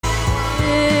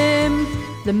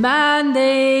the man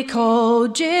they call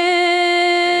Jim.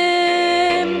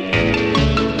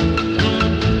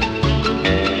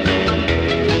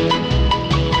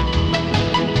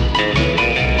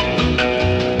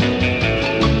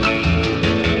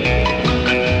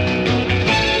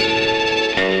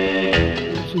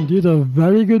 Indeed, a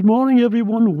very good morning,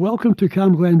 everyone. Welcome to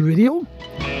Cam Glen Radio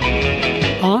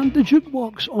and the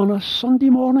Jukebox on a Sunday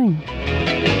morning.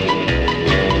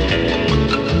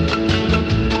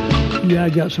 Yeah, I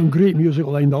got some great music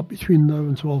lined up between now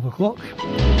and 12 o'clock.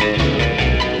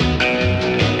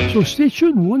 So stay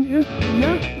tuned, won't you?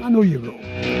 Yeah, I know you will.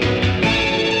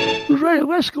 Right,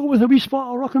 let's go with a wee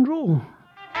spot of rock and roll.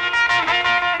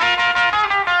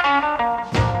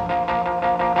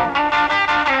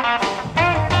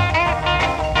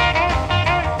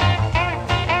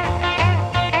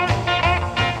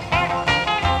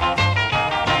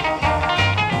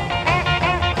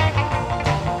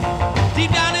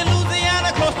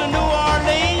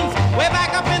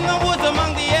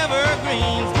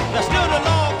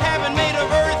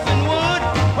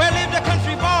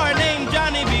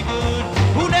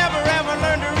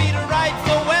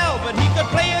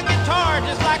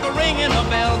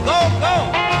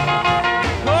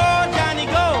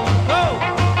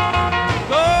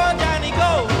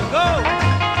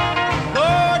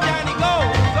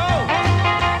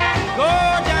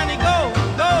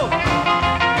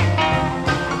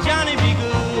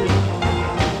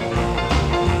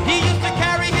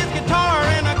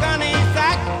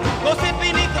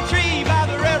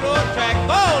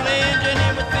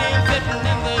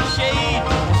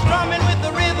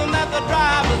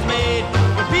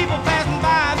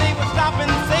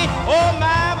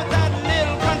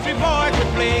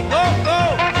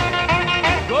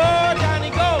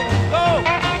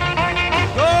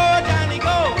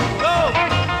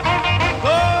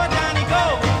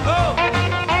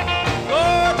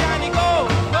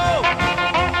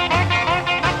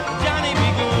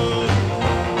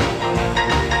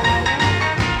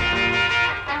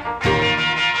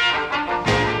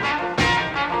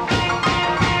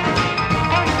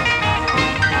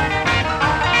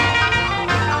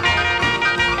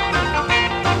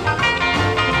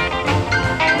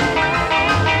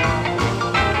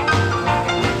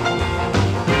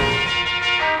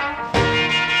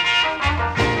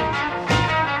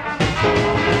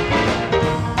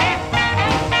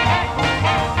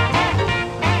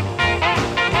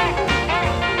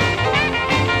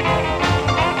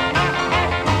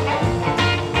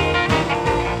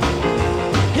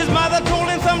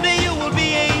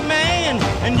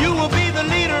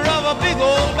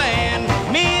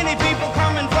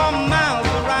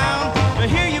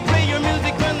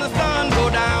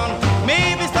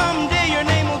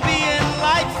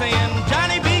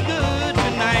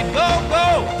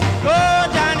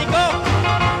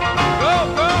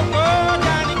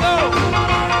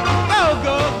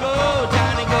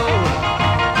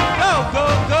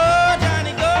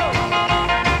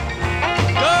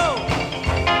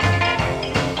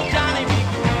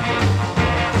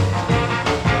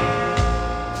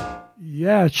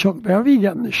 Chuck Berry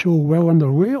getting the show well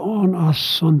underway on a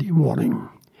Sunday morning.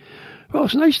 Well,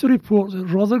 it's nice to report that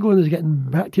Rutherglen is getting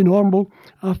back to normal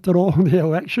after all the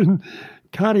election.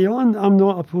 Carry on. I'm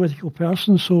not a political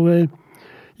person, so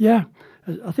yeah,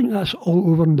 I think that's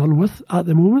all over and done with at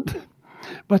the moment.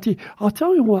 But I'll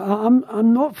tell you what,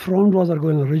 I'm not from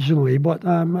Rutherglen originally, but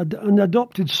I'm an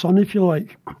adopted son, if you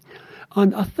like.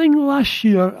 And I think last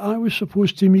year I was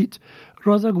supposed to meet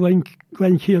Rutherglen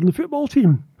Glencairn, the football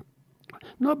team.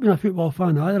 Not being a football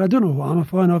fan either, I don't know what I'm a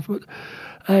fan of,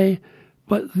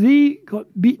 but they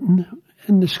got beaten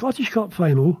in the Scottish Cup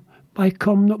final by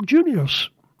Cumnock Juniors,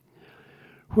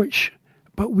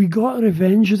 but we got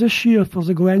revenge this year. For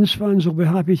the Glens fans will be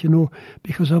happy to know,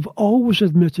 because I've always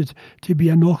admitted to be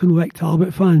a Knockanleck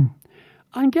Talbot fan.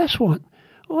 And guess what?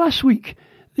 Last week,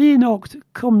 they knocked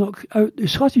Cumnock out the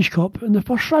Scottish Cup in the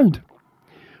first round.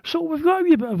 So we've got a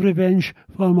wee bit of revenge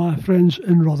for my friends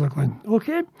in Rutherglen,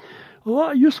 okay? A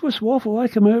lot of useless waffle I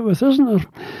come out with, isn't there?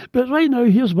 But right now,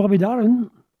 here's Bobby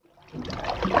Darin.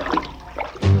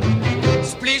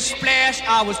 Splish splash,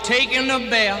 I was taking a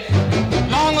bath,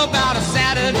 long about a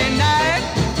Saturday night.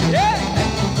 Yeah,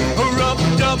 a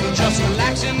rub-dub, just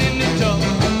relaxing in the tub,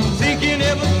 thinking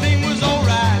everything was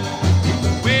alright.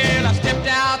 Well, I stepped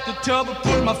out the tub and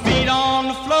put my feet on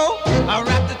the floor. I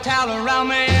wrapped the towel around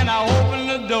me and I opened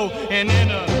the door. And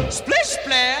in a splish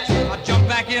splash, I jumped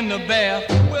back in the bath.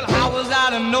 Well, how was I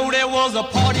to know there was a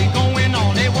party going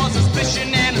on? There was a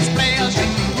splishing and a splash,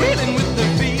 reeling with the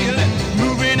feeling,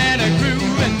 moving and a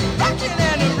grooving, rocking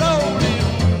and a rolling.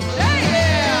 Hey,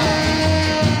 yeah!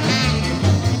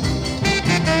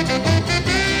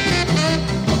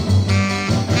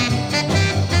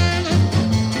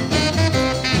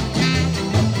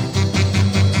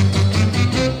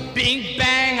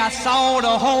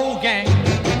 gang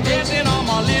dancing on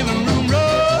my living room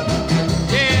rug.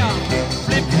 Yeah,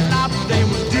 flip-flops they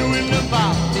was doing the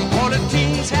bop. All the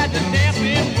teens had to dance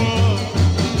in bug.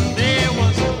 There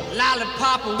was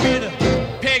Lollipop with a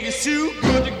Peggy Sue,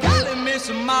 but the golly Miss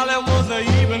Molly was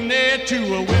even there too.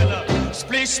 Well,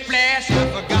 splish splash,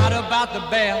 I forgot about the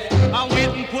bath. I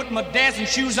went and put my dancing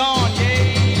shoes on.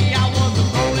 Yeah, I was a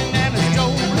rolling and a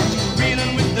strolling,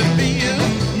 reeling with the beer,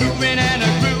 moving and a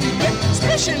grooving,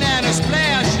 splishing and a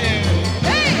splashing.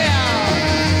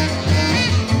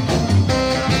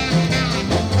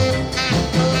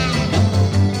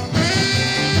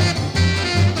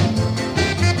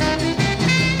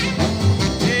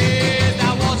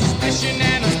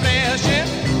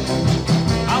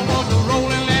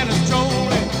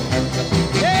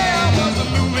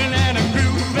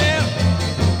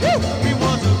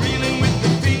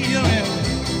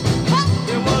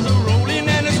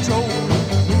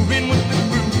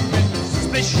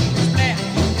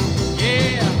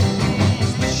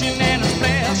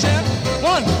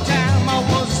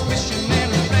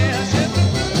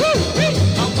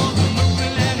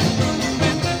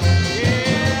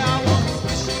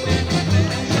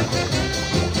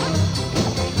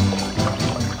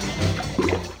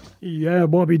 Yeah,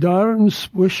 Bobby Darin,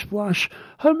 Splish Splash.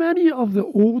 How many of the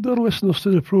older listeners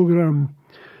to the programme?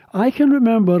 I can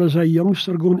remember as a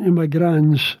youngster going to my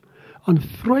gran's, and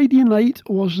Friday night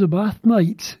was the bath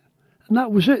night, and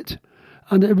that was it.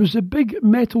 And it was the big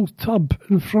metal tub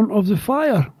in front of the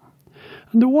fire,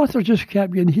 and the water just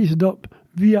kept getting heated up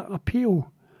via a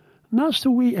pail. And that's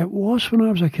the way it was when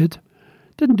I was a kid.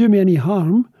 Didn't do me any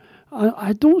harm.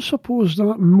 I don't suppose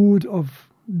that mode of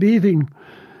bathing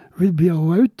would be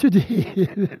allowed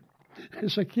today.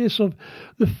 It's a case of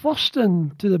the first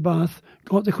into the bath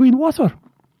got the clean water.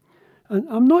 And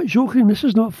I'm not joking, this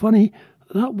is not funny,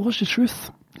 that was the truth.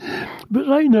 But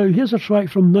right now, here's a track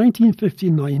from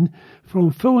 1959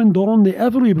 from Phil and Dawn, the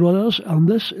Everly Brothers, and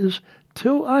this is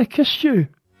Till I Kissed You.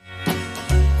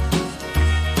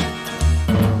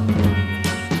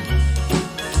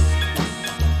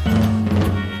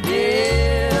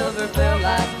 Never felt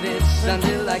like this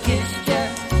until I kissed you.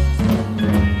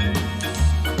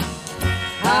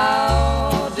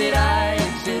 How did I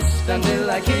exist until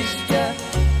I kissed you?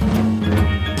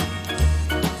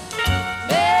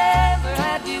 Never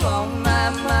had you on my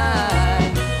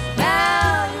mind.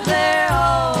 Now you're there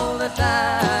all the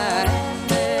time.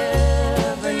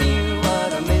 Never knew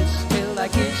what I missed till I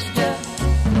kissed you.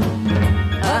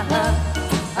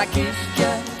 I kissed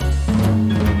you.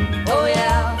 Oh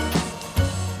yeah,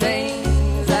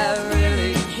 things have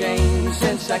really changed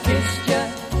since I kissed you.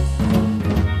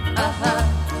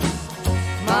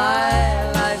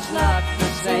 My life's not the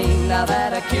same now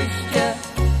that I kissed you.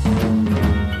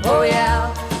 Oh yeah,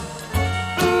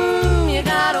 you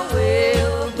got a way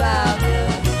about you.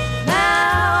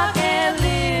 Now I can't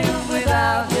live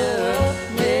without you.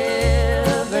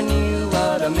 Never knew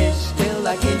what I missed till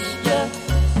I kissed you.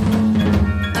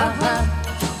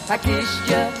 I kissed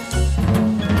you.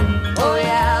 Oh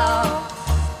yeah,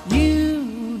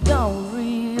 you don't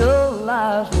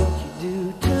realize what you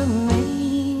do to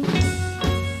me.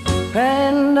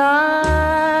 And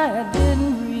I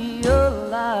didn't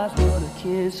realize what a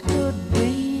kiss could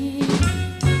be.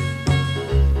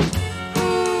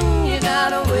 You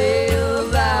got a way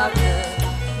about you.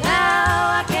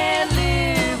 Now I can't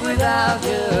live without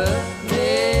you.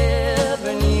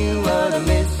 Never knew what I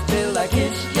missed till I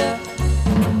kissed you.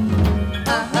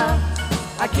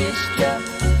 I kissed you.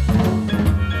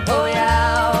 Oh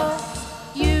yeah,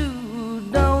 you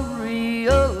don't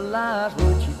realize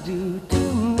what you do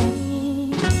to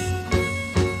me.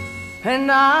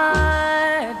 And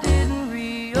I didn't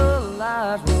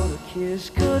realize what a kiss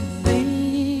could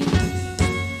be.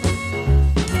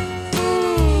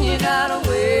 You got a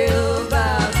way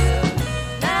about you.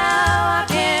 Now I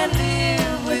can't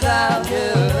live without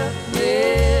you.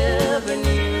 Never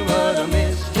knew what I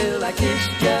missed till I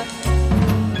kissed you.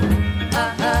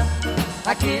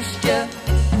 I kissed you.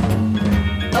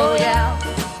 Oh yeah,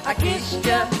 I kissed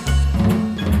you.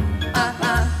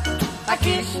 I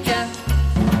kissed you.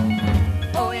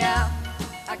 Oh yeah,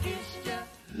 I kissed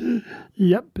you.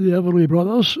 Yep, the Everly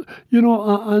Brothers. You know,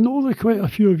 I know that quite a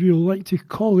few of you like to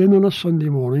call in on a Sunday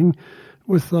morning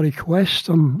with a request,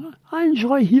 and I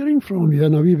enjoy hearing from you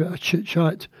and a wee bit of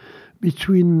chit-chat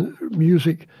between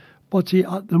music. But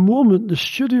at the moment, the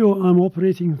studio I'm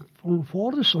operating from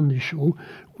for the Sunday show,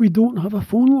 we don't have a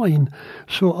phone line.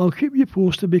 So I'll keep you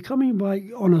posted. I'll be coming back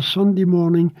on a Sunday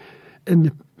morning in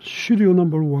the studio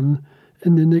number 1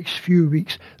 in the next few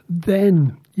weeks.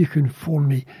 Then you can phone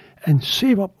me and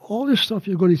save up all the stuff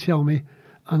you're going to tell me,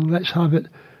 and let's have it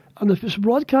And if it's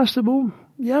broadcastable,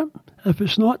 yeah. If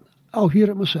it's not, I'll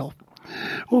hear it myself.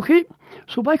 Okay,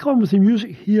 so back on with the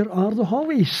music. Here are the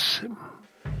Hollies.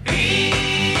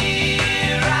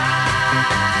 Here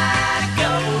I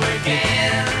go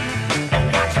again.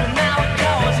 Watch me now,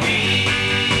 'cause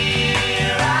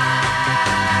here I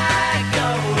go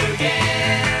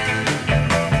again.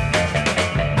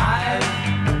 I've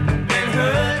been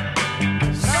hurt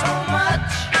so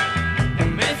much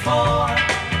before.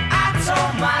 I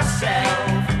told myself,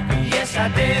 yes I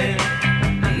did.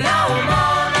 No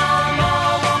more,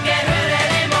 won't get hurt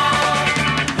anymore.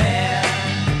 There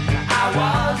I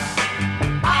was,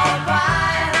 all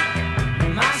by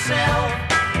myself,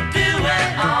 doing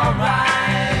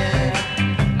alright,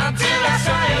 until I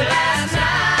saw you last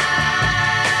night.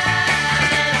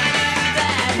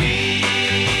 And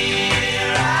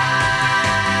here I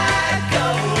go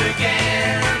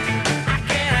again. I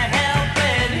can't help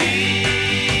it.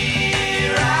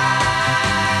 Here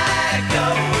I go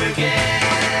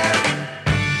again,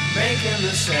 making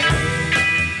the same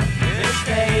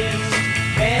mistakes,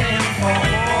 heading for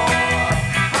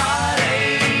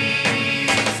heartaches.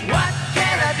 What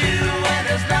can I do when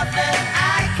there's nothing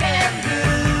I can do?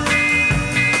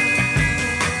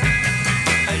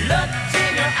 I looked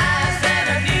in your eyes and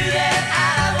I knew that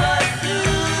I was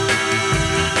through.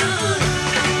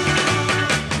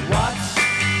 What's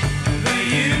the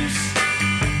use?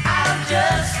 I'll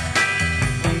just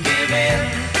give in,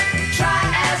 try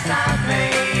as I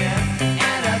may,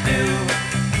 and I do.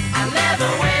 I never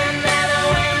win,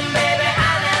 baby,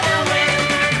 I never win.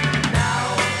 Now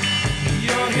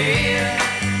you're here,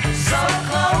 so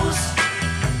close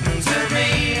to me,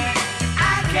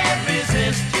 I can't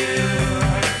resist you.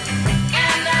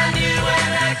 And I knew when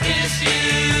I kissed you,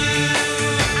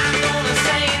 I'm gonna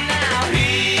say now,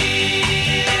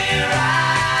 here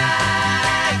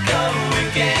I go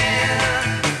again.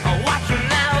 Watch me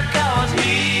now, 'cause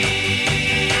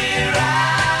here I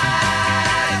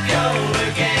go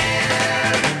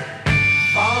again.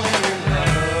 Falling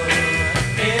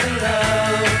in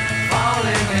love,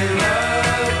 falling in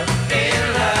love,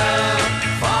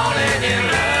 falling in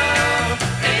love,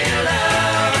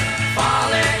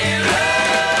 falling in love.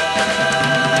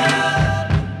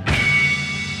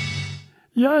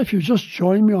 Yeah, if you've just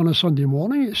joined me on a Sunday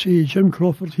morning, it's Jim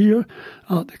Crawford here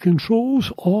at the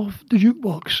controls of the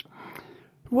jukebox.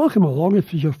 Welcome along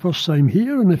if it's your first time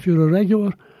here, and if you're a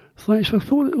regular, thanks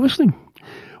for listening.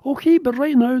 Okay, but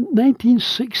right now,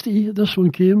 1960, this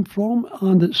one came from,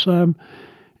 and it's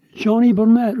Johnny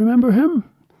Burnett. Remember him?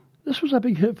 This was a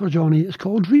big hit for Johnny. It's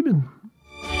called Dreamin'.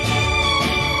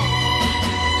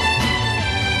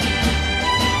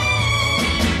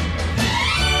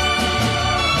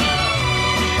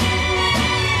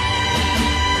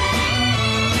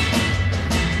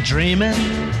 Dreaming,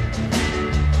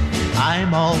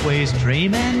 I'm always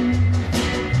dreaming.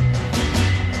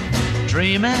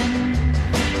 Dreaming,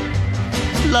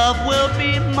 love will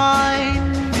be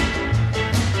mine.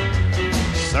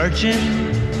 Searching,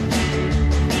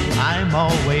 I'm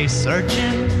always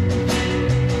searching.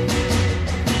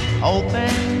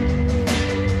 Hoping,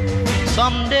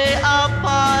 someday I'll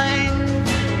find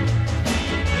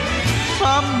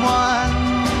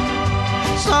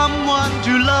someone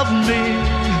to love me,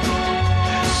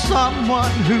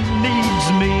 someone who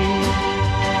needs me.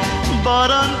 But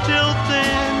until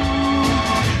then,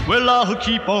 well, I'll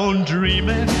keep on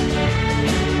dreaming,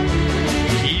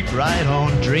 keep right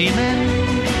on dreaming,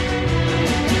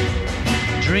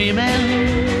 dreaming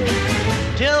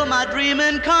till my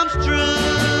dreaming comes true.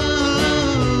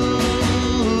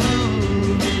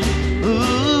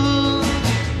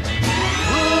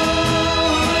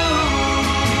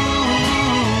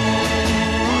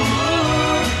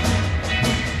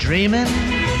 Dreaming,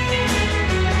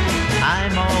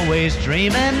 I'm always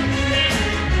dreaming.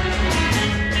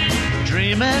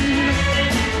 Dreaming,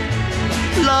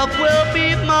 love will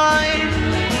be mine.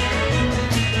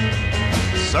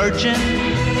 Searching,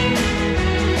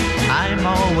 I'm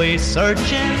always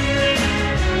searching.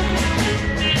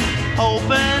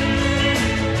 Hoping,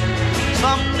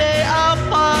 someday I'll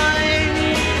find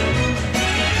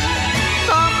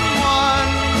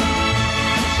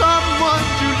someone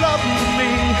to love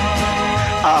me,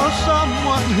 or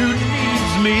someone who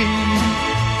needs me.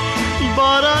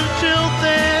 But until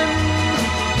then,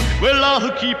 well,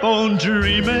 I'll keep on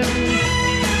dreaming,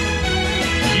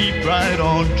 keep right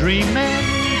on dreaming,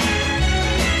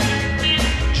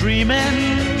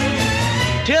 dreaming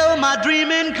till my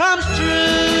dreaming comes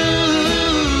true.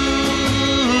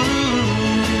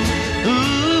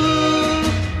 Ooh.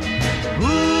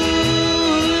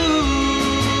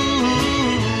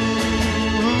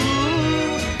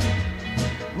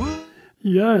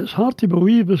 Yeah, it's hard to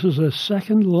believe this is the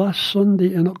second last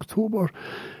Sunday in October.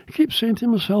 I keep saying to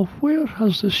myself, where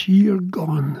has this year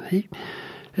gone? Hey,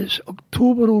 it's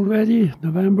October already.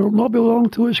 November will not be long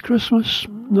till it's Christmas.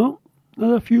 No,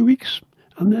 another few weeks,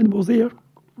 and then we're there.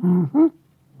 Mm-hmm.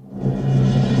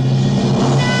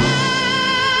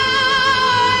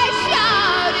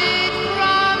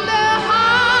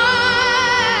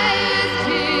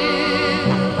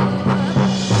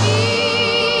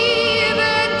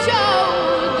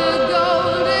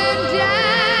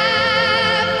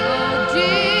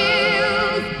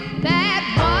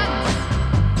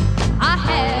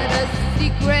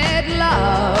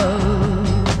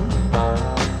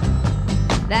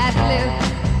 That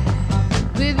lived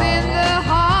within the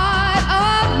heart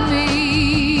of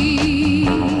me.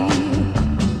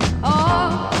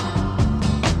 Oh,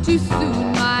 too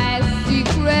soon my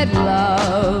secret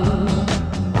love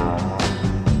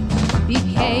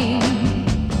became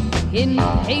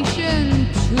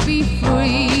impatient to be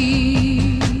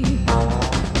free.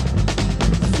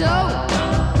 So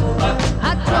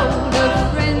I told a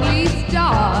friendly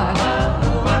star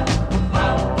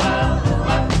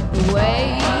the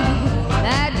way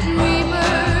that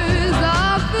dreamers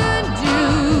often do,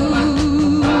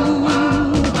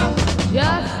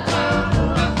 just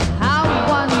how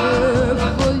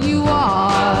wonderful you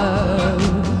are,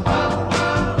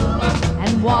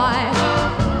 and why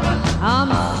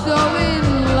I'm so in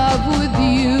love with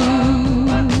you.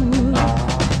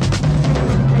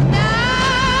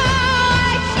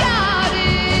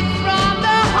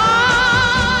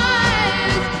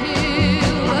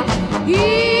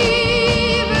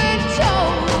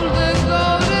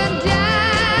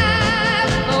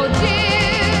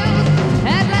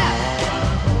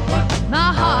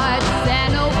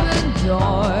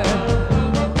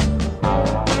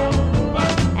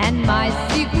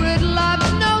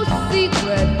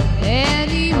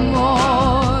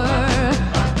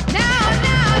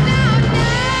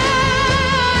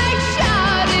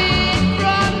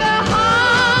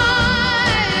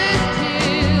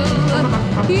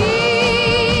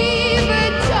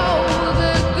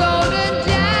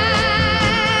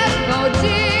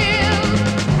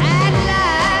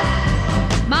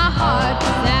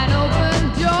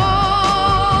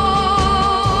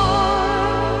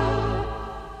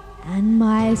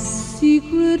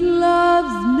 Secret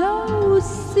love's no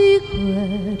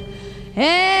secret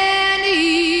anymore.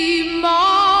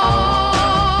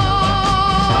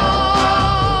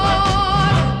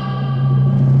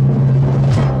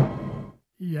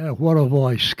 Yeah, what a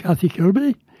voice. Kathy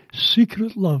Kirby,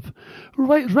 Secret Love.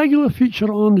 Right, regular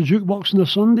feature on the jukebox on the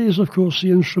Sundays, of course,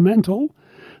 the instrumental.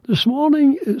 This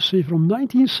morning, it's from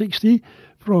 1960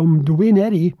 from Duane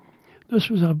Eddy. This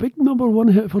was a big number one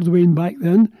hit for Duane back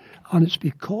then, and it's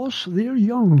Because They're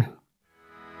Young.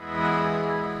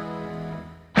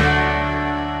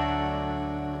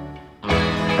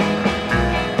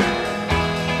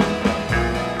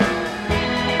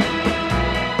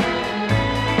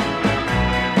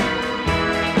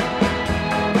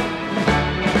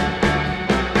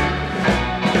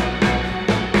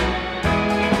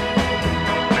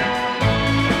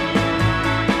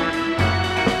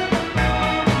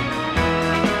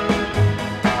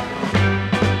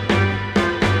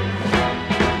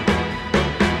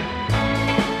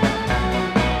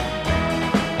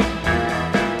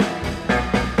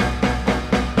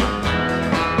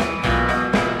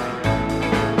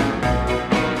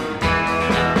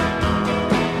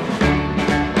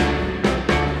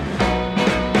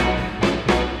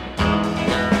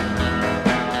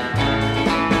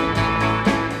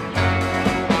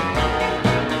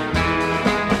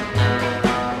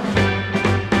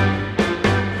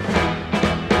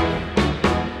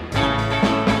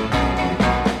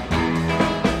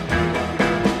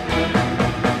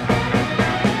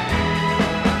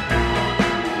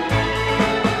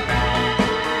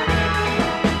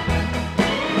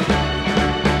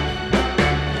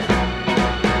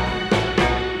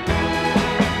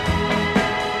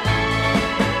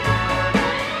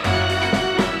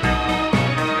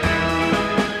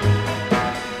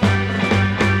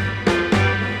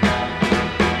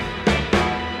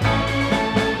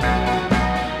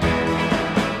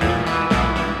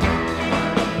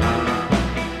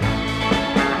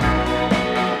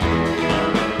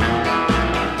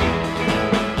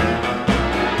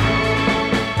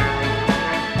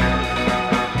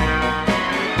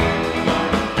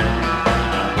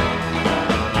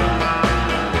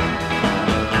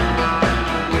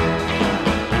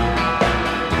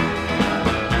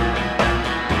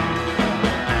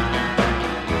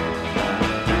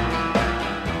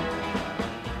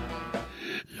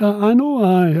 I know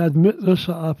I admit this,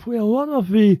 I play a lot of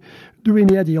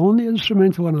Dwayne Eddy on the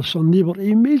instrumental on a Sunday, but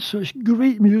he made such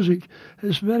great music.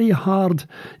 It's very hard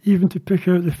even to pick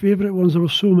out the favourite ones. There were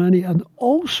so many. And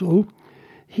also,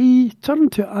 he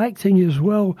turned to acting as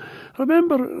well. I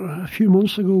remember a few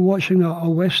months ago watching a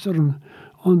Western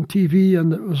on TV,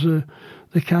 and it was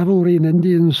the cavalry and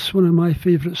Indians, one of my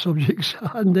favourite subjects.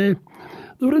 And they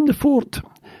were in the fort,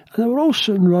 and they were all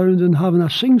sitting round and having a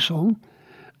sing-song.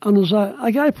 And there's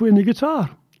a guy playing the guitar.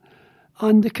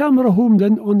 And the camera homed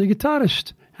in on the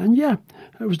guitarist. And yeah,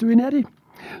 it was Dwayne Eddy.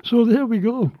 So there we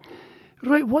go.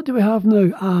 Right, what do we have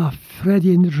now?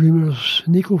 Freddie and the Dreamers,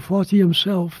 Nico Fauti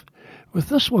himself, with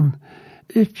this one.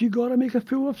 If you gotta make a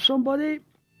fool of somebody.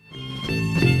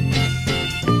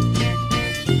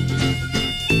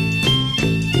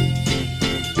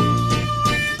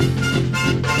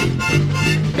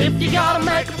 If you gotta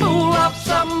make a fool of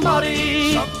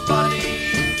somebody.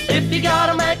 If you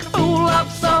gotta make a fool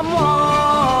of someone,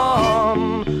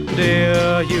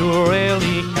 dear, you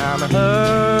really can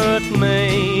hurt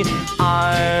me.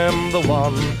 I'm the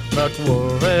one that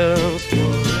worries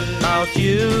about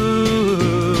you.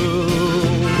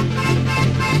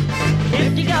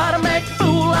 If you gotta make a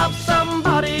fool of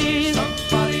somebody,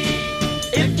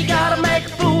 if you gotta make a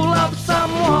fool of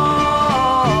someone,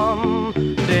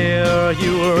 dear,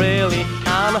 you really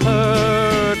can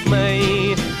hurt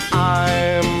me.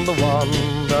 I'm the one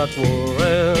that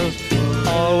worries,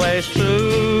 always true.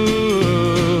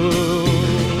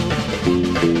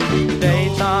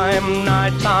 Daytime,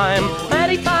 nighttime,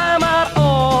 anytime at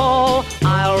all,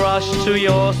 I'll rush to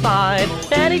your side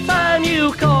anytime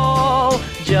you call.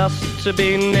 Just to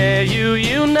be near you,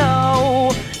 you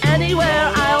know,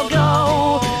 anywhere I'll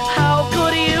go. How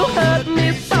could you hurt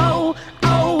me so?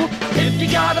 Oh, if you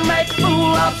gotta make a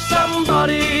fool of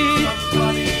somebody,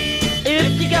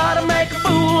 if you gotta make a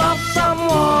fool of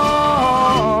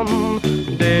someone,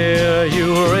 dear,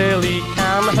 you really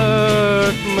can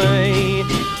hurt me.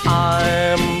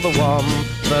 I'm the one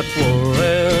that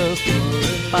worries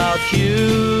about you.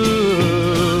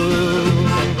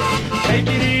 Take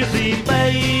it easy,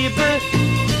 baby.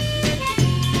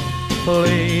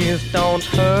 Please don't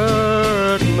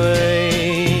hurt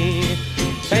me.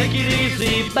 Take it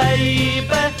easy,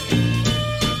 baby.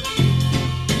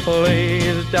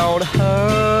 Please don't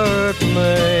hurt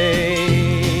me.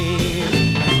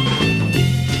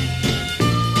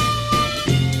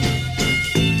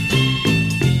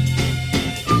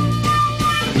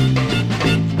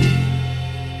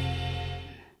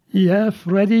 Yeah,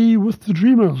 Freddie with the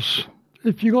Dreamers.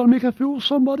 If you got to make a fool of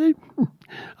somebody,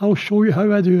 I'll show you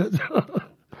how I do it.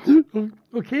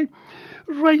 Okay.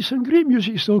 Right, some great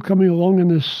music still coming along in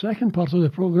the second part of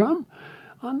the programme.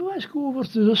 And let's go over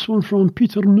to this one from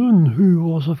Peter Noon, who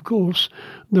was, of course,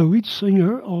 the lead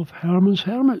singer of Herman's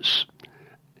Hermits.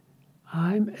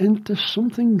 I'm into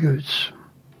something good.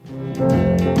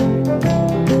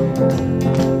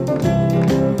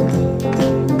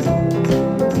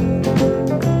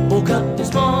 Woke up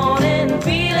this morning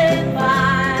feeling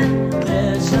fine.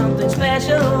 There's something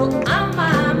special on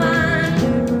my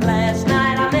mind. Last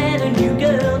night I met a new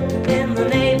girl in the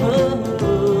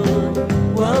neighborhood.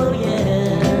 Whoa,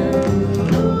 yeah.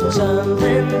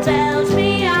 Something tells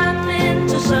me I'm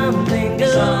into something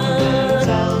good. Something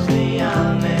tells me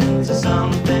I'm into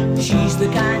something. She's the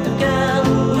kind of girl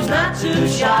who's not too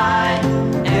shy,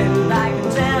 and I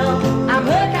can tell I'm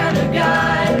her kind of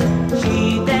guy.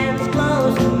 She danced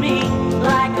close to me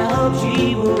like I hope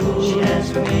she would. She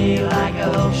danced for me like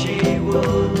I hope she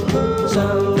would.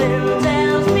 Something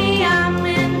tells me I'm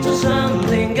into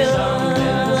something good.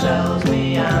 Something tells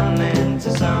me I'm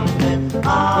into something. We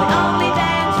only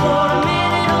danced for a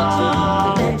minute or two,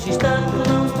 and then she stuck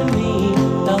close to me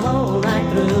the whole night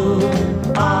through.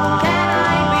 Can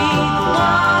I be the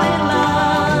one in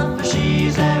love? For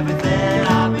she's everything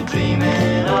I've been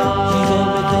dreaming of. She's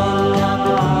everything I've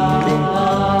been dreaming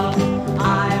of.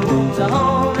 I moved her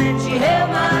home and she held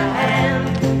my hand.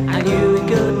 I knew it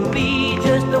couldn't be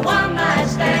just a one night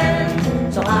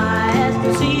stand. So I asked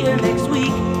to see her next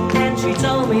week, and she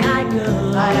told me I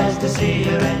could. I asked to see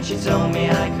her and she told me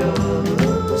I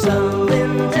could.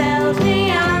 Something tells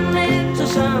me I'm into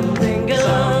something good.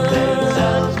 Something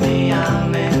tells me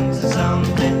I'm into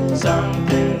something.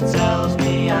 Something tells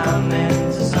me I'm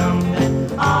into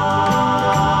something.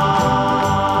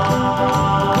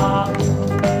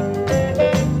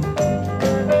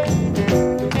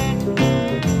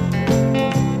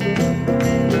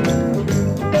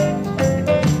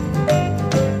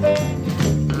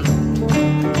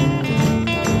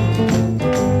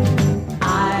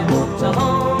 I moved her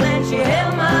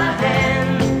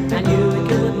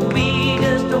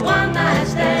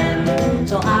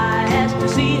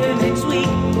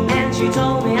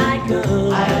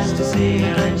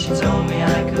and she told me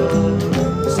I could.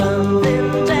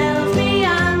 Something tells me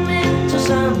I'm into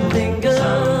something good.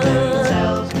 Something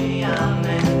tells me I'm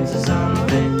into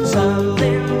something.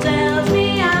 Something tells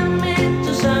me I'm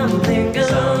into something good.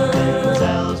 Something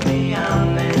tells me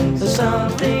I'm into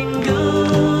something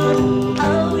good.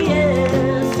 Oh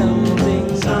yeah,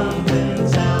 something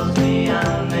tells me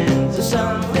I'm into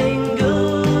something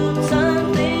good.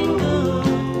 Something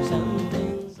good.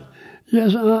 Something.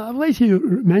 Yes, I'd like to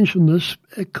mention this.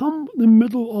 Come the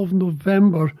middle of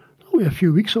November, only a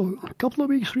few weeks, or a couple of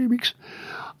weeks, 3 weeks,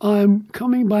 I'm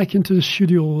coming back into the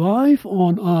studio live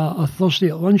on a Thursday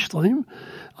at lunchtime.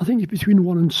 I think it's between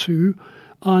 1 and 2.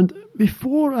 And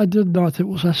before I did that, it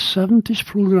was a 70s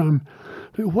programme.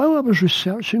 But while I was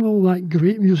researching all that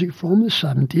great music from the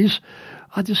 70s,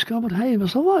 I discovered, hey,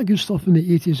 there's a lot of good stuff in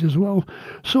the 80s as well.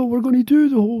 So we're going to do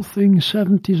the whole thing,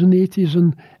 70s and 80s,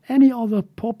 and any other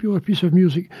popular piece of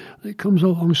music that comes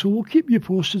along. So we'll keep you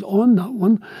posted on that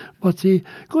one. But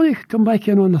going to come back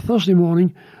in on a Thursday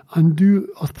morning and do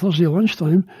a Thursday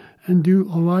lunchtime and do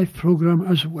a live programme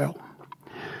as well.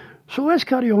 So let's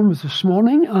carry on with this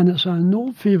morning, and it's an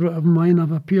old favourite of mine.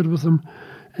 I've appeared with him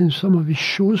in some of his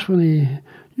shows when he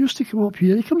used to come up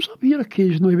here. He comes up here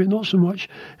occasionally, but not so much.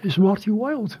 It's Marty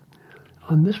Wilde.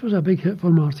 And this was a big hit for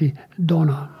Marty,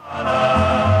 Donna.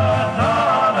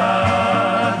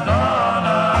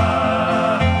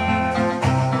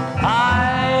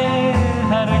 I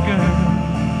had a girl,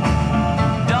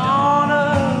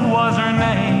 Donna was her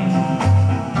name.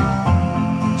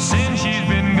 Since she's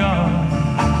been gone,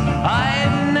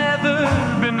 I've never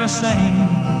been the same.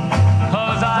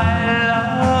 'Cause I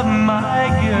love my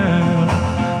girl.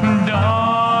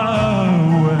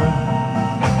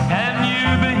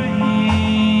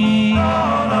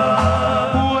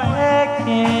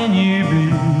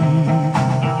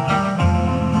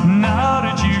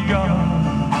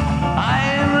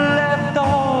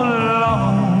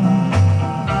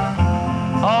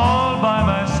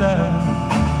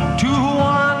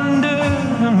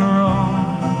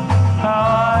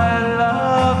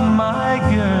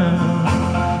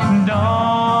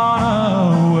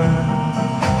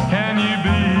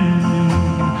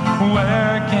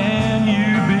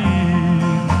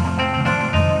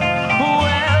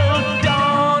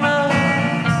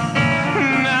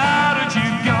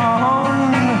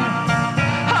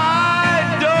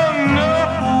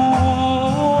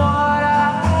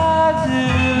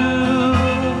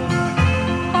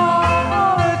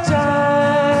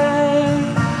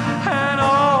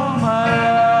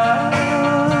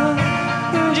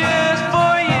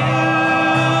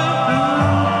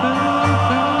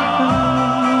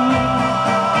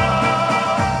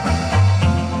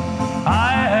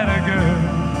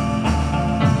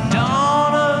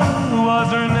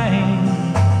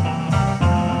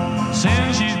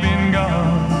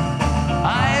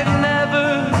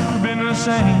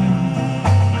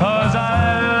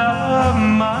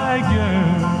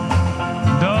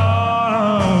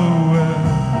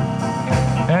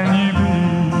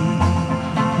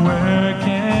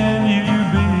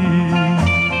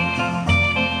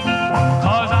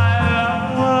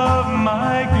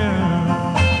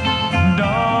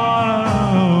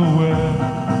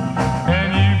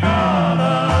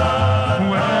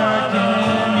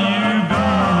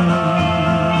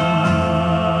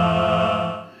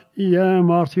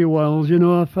 Marty Wilde. You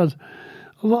know, I've had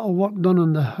a lot of work done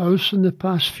on the house in the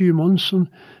past few months and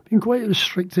been quite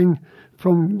restricting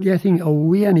from getting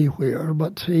away anywhere.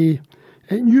 But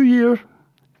at New Year,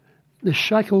 the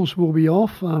shackles will be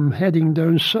off. I'm heading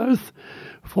down south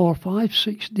for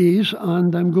 5-6 days,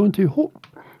 and I'm going to hope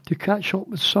to catch up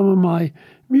with some of my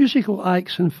musical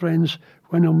acts and friends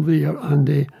when I'm there, and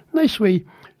a nice way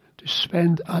to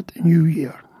spend at New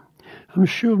Year. I'm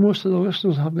sure most of the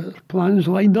listeners have their plans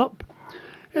lined up.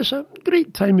 It's a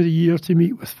great time of the year to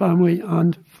meet with family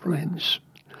and friends.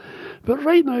 But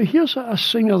right now, here's a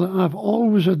singer that I've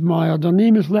always admired. Her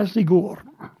name is Leslie Gore.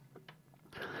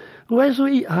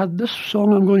 Leslie had this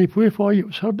song I'm going to play for you. It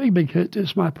was her big hit,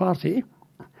 It's My Party.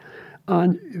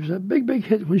 And it was a big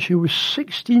hit when she was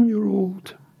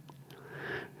 16-year-old.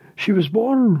 She was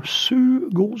born Sue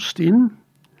Goldstein,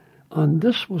 and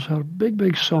this was her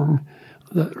big song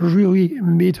that really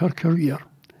made her career.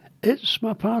 It's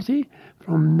My Party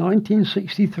from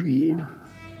 1963.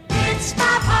 It's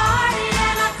my party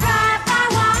and I cry if I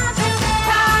want to,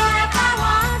 cry if I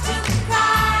want to,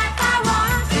 cry if I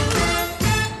want to.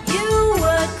 You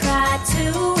would cry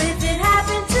too if it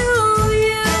happened to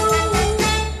you.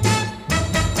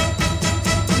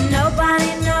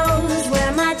 Nobody knows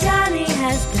where my Johnny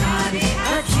has gone,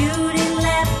 but you didn't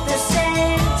let the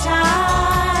same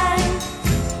time.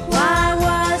 Why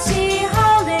was he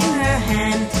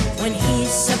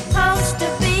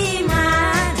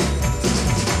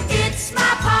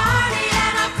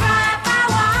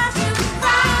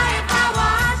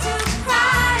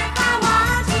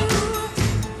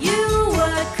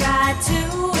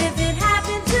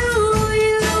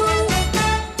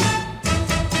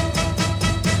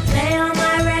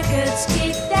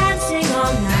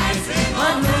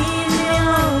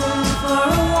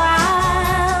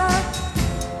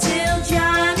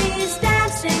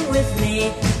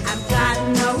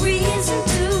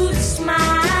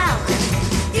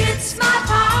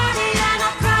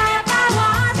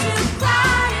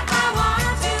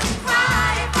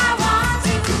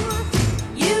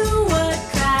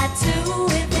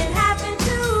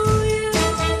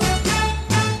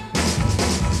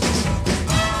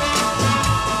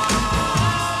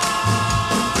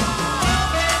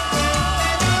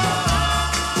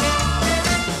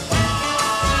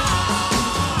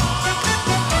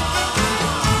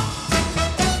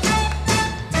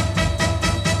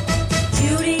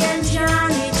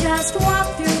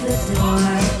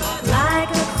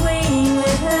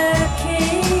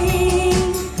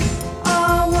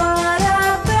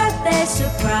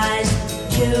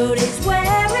dude is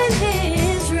wearing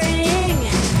his ring.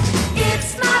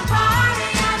 It's my party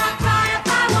and I cry if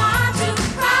I want to,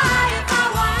 cry if I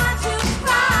want to,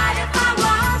 cry if I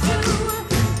want to.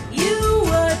 You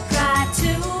would cry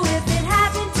too if it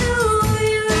happened to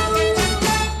you.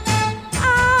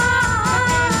 Oh,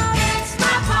 it's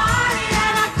my party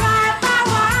and I cry if I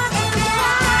want to,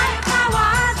 cry if I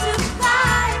want to,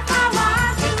 cry if I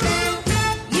want to.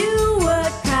 You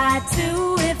would cry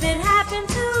too if it happened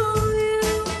to you.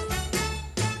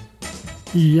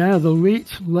 Yeah, the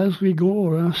late Leslie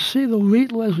Gore. I say the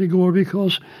late Leslie Gore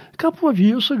because a couple of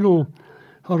years ago,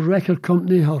 her record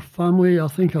company, her family, I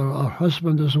think her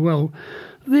husband as well,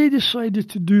 they decided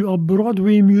to do a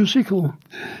Broadway musical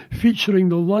featuring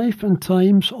the life and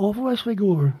times of Leslie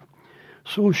Gore.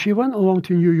 So she went along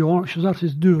to New York, she started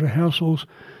to do rehearsals,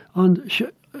 and she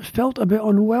felt a bit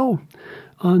unwell.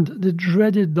 And the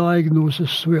dreaded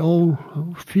diagnosis we all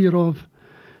fear of,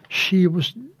 she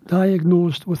was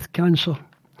diagnosed with cancer.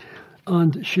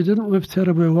 And she didn't live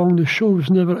terribly long. The show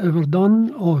was never ever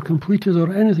done or completed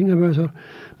or anything about her.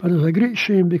 But it was a great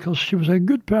shame because she was a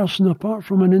good person. Apart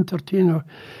from an entertainer,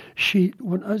 she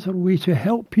went out her way to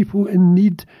help people in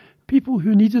need, people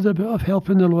who needed a bit of help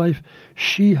in their life.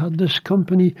 She had this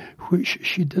company which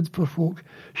she did for folk.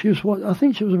 She was I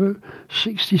think she was about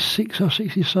 66 or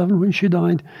 67 when she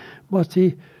died. But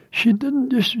she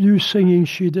didn't just do singing,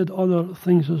 she did other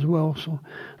things as well. So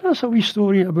that's a wee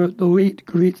story about the late,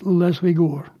 great Leslie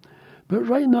Gore. But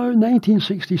right now,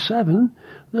 1967,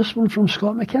 this one from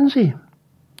Scott McKenzie.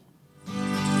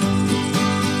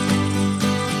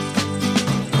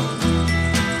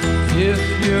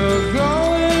 If you're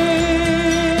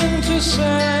going to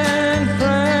San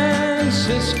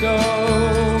Francisco,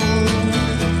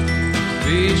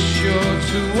 be sure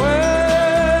to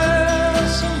wear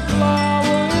some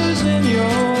flowers in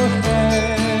your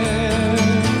hair.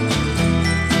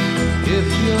 If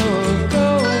you're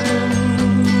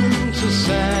going to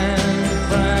San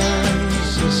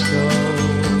Francisco,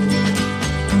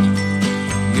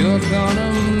 you're gonna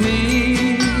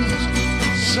meet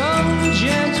some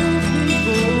gentle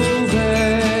people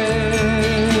there.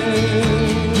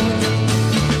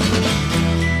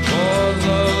 For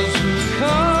those who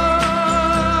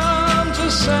come to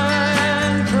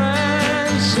San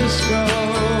Francisco,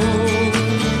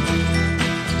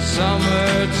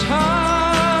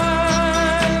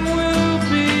 summertime will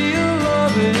be a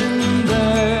loving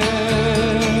there.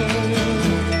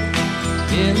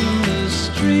 In the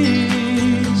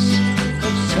streets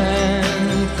of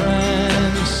San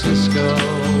Francisco,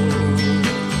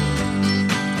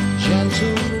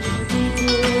 gentle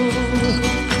people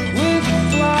with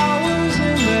flowers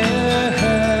in their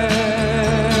hair.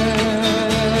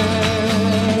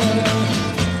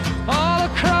 All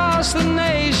across the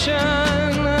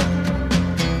nation,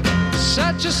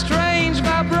 such a strange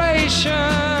vibration,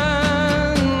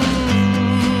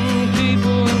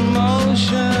 people in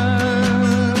motion.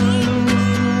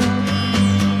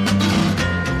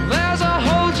 There's a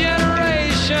whole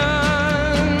generation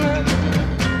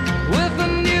with a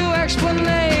new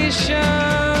explanation.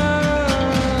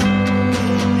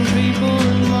 People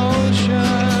in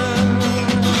motion.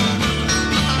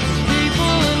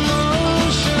 People in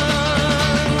motion.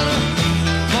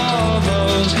 For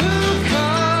those who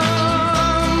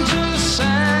come to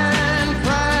San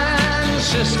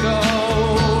Francisco,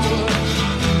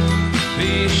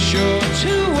 be sure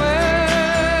to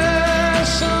wear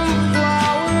some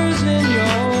flowers in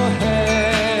your hair.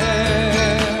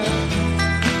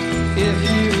 If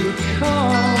you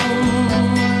come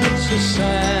to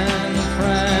San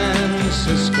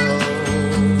Francisco,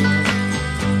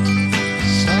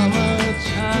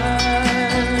 summertime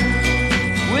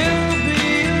will be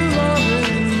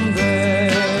loving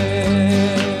there.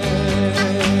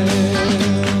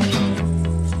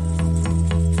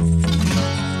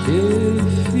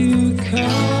 If you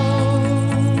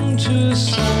come to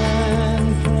San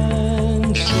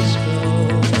Francisco,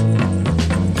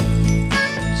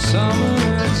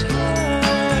 summertime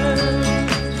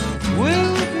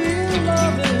will be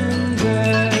loving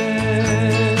there.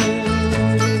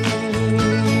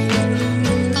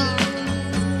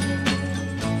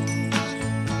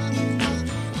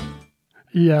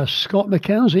 Yes, Scott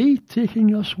McKenzie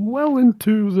taking us well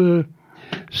into the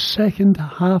second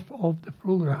half of the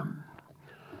programme.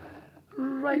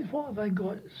 Right, what have I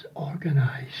got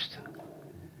organised?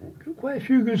 Got quite a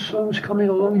few good songs coming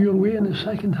along your way in the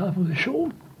second half of the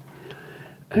show,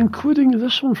 including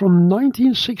this one from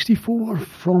 1964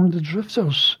 from the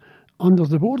Drifters, Under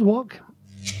the Boardwalk.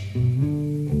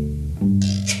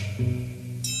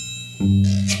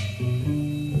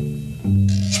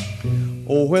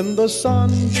 Oh, when the sun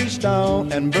beats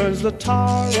down and burns the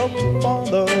tar up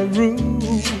on the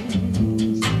roof,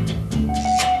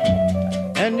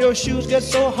 and your shoes get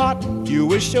so hot, you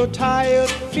wish your tired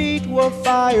feet were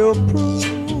fireproof.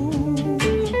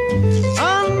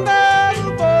 Under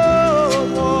the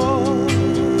boardwalk,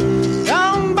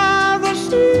 down by the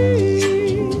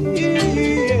sea,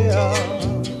 yeah,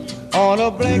 on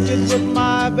a blanket with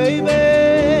my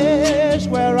baby's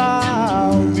where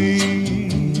I'll be.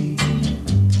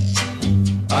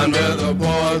 Under the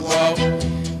boardwalk,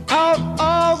 out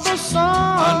of the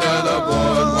sun, under the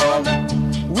boardwalk,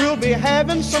 we'll be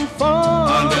having some fun.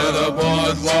 Under the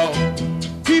boardwalk,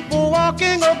 people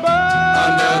walking above.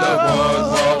 Under the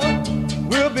boardwalk,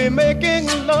 we'll be making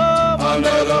love.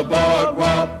 Under the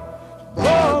boardwalk,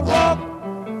 boardwalk.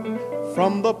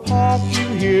 From the park you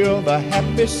hear the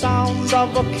happy sound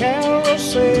of a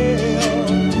carousel.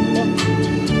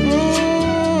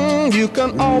 You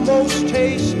can almost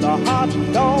taste the hot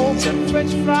dogs and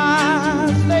French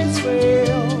fries they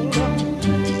sell.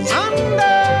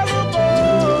 Under the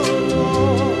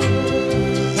boardwalk,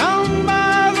 down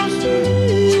by the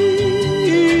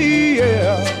sea,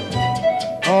 yeah,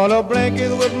 on a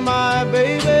blanket with my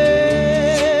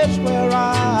baby's where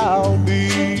I'll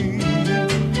be.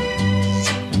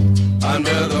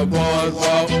 under the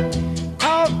boardwalk,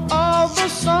 out of the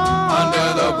sun,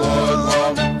 under the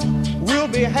boardwalk, we'll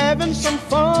be having some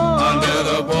fun. under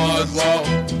the boardwalk,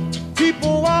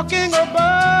 people walking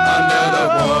above. under the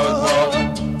boardwalk,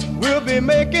 we'll be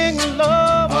making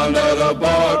love. under the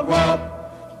boardwalk,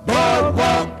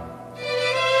 boardwalk.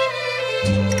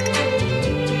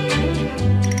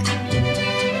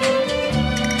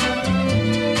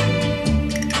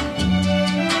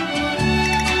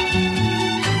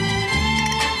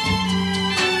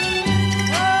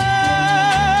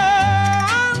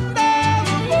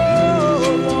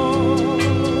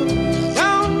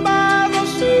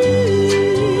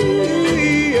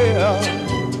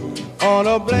 On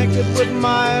a blanket with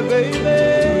my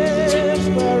baby's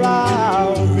where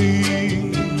I'll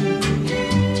be.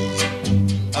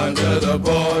 Under the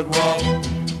boardwalk,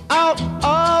 out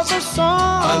of the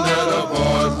sun, under the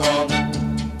boardwalk,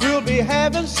 we'll be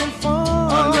having some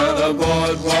fun. under the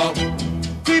boardwalk,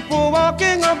 people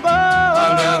walking above.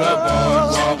 under the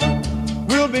boardwalk,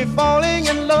 we'll be falling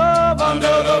in love.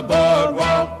 under the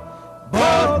boardwalk,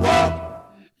 boardwalk.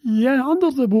 Yeah,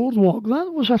 Under the Boardwalk.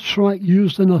 That was a track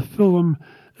used in a film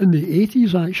in the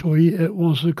 80s, actually. It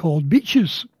was called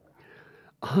Beaches.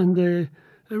 And it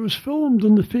was filmed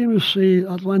on the famous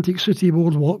Atlantic City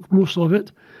Boardwalk, most of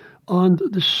it. And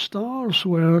the stars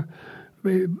were...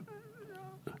 I'm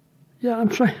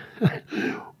trying...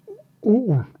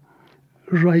 Oh,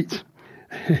 right.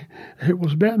 It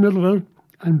was Bette Midler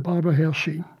and Barbara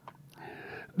Hershey.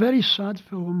 Very sad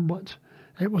film, but...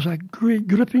 it was a great,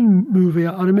 gripping movie.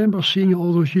 I remember seeing it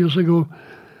all those years ago,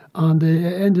 and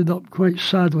it ended up quite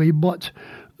sadly, but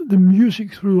the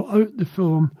music throughout the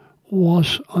film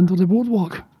was Under the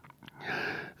Boardwalk.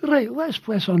 Right, let's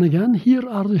press on again. Here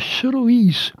are the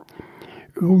Cherokees.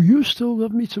 Will you still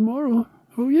love me tomorrow?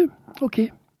 Will you?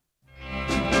 Okay.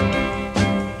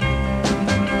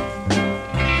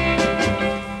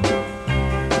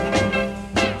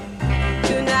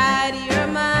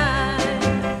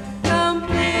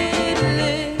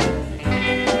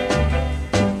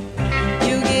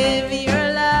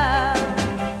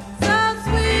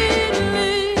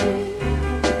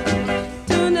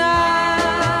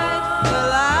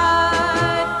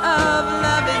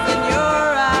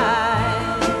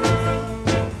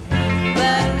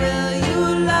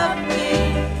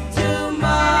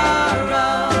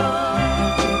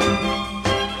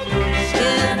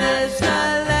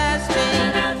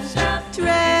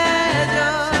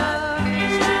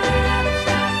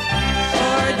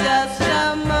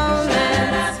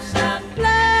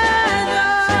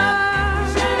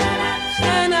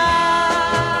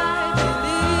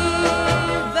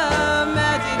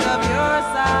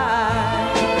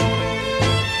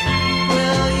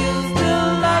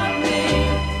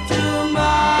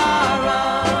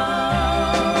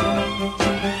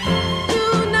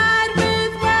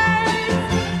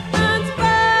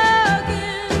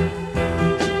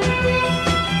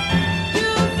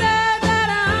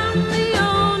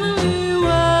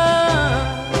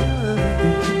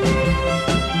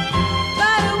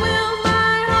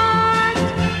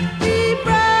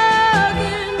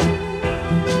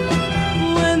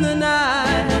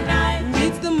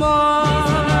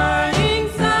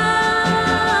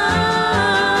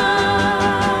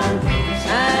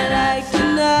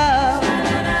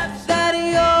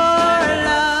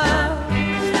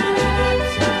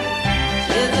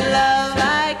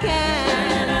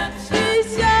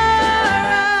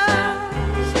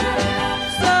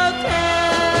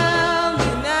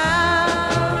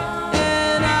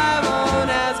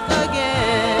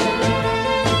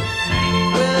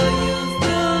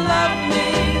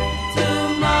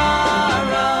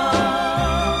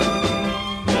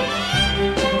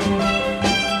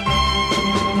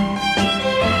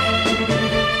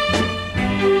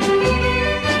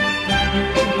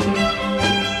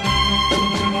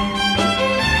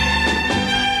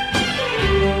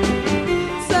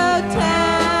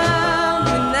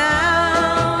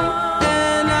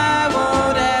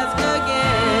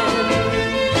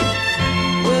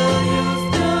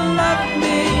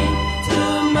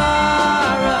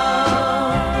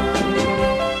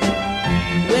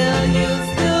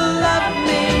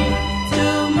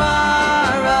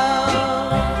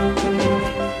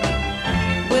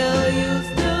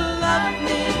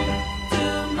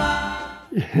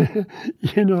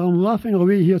 I'm laughing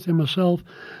away here to myself.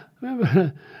 I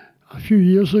remember a few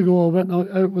years ago, I went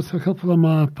out with a couple of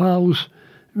my pals.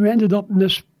 We ended up in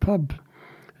this pub.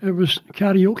 It was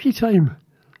karaoke time.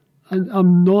 And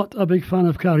I'm not a big fan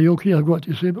of karaoke, I've got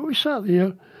to say, but we sat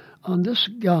there, and this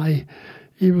guy,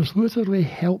 he was literally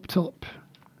helped up,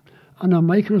 and a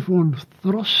microphone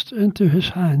thrust into his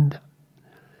hand.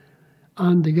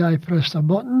 And the guy pressed a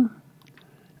button,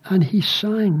 and he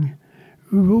sang,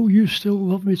 "Will You Still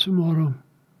Love Me Tomorrow?"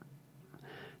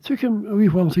 Took him a wee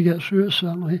while to get through it,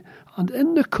 certainly. And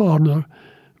in the corner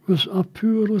was a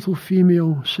poor little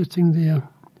female sitting there.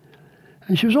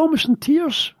 And she was almost in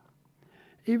tears.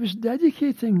 He was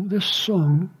dedicating this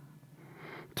song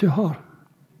to her.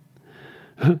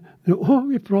 The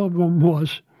only problem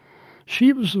was,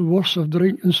 she was the worst of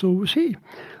drink, and so was he.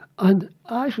 And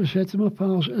I actually said to my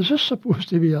pals, is this supposed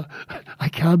to be a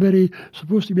cabaret,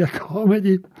 supposed to be a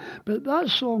comedy? But that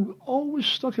song always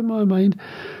stuck in my mind.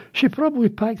 She probably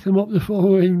packed him up the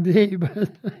following day,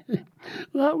 but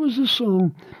that was the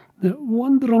song that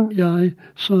one drunk guy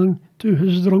sang to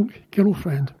his drunk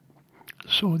girlfriend.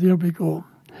 So there we go.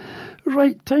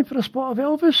 Right, time for a spot of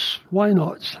Elvis. Why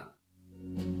not?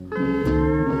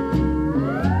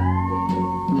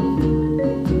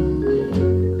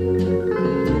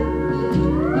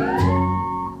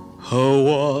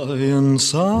 Hawaiian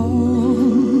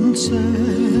sunset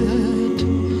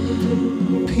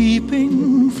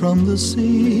peeping from the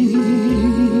sea,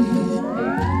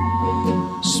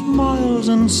 smiles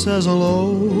and says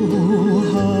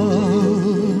aloha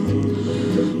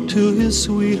to his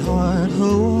sweetheart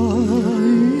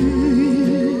Hawaii.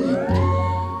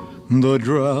 The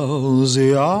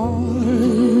drowsy islands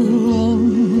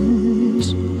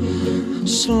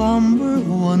slumber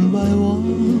one by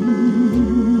one,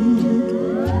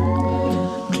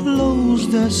 close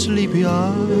their sleepy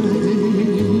eyes,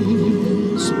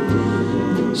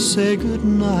 say good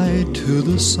night to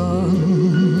the sun.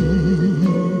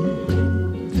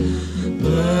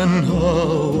 Then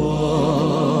Hawaii,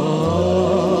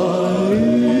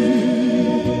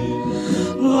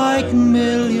 like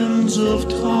millions of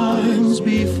times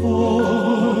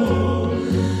before,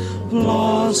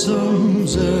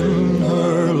 blossoms in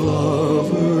her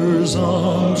lover's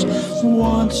arms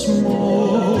once more.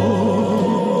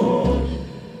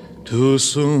 Too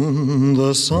soon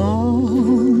the sunrise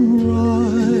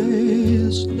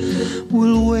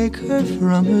will wake her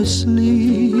from her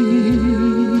sleep.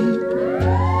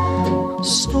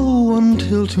 So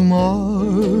until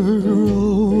tomorrow,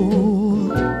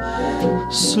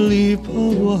 sleep,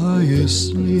 Hawaii,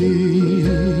 sleep.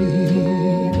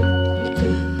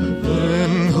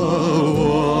 Then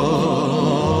Hawaii,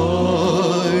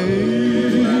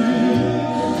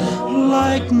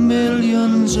 like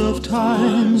millions of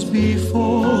times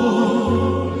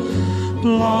before,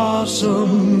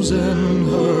 blossoms in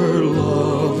her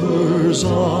lover's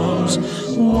arms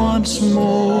once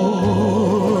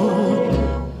more.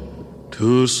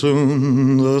 Too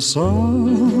soon the sunrise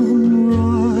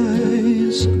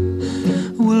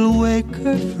will wake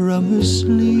her from her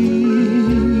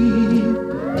sleep.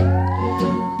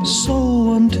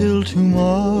 So until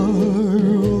tomorrow,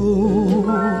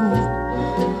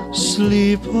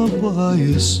 sleep,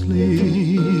 Hawaii,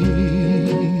 sleep.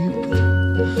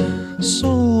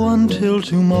 So until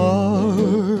tomorrow,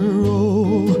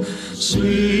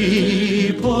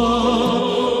 sleep, Hawaii,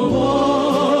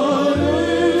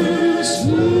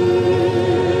 sleep.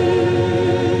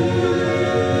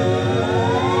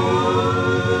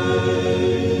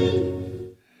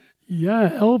 Yeah,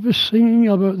 Elvis singing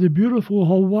about the beautiful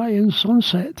Hawaiian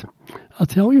sunset. I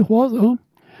tell you what, though,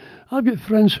 I've got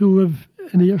friends who live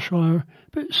in Ayrshire,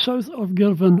 but south of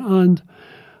Girvan, and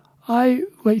I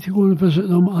like to go and visit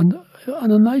them, and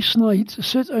on a nice night,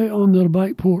 sit out on their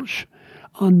back porch,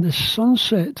 and the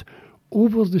sunset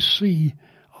over the sea,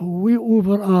 away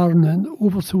over Arran and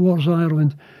over towards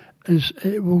Ireland,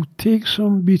 it will take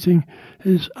some beating.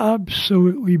 It's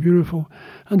absolutely beautiful.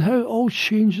 And how it all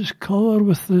changes colour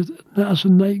with as the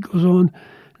night goes on.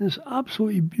 And it's an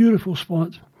absolutely beautiful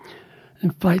spot.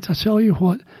 In fact, I tell you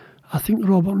what, I think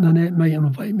Robert and Annette might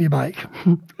invite me back.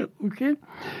 Okay?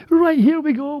 Right, here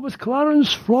we go with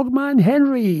Clarence Frogman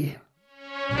Henry.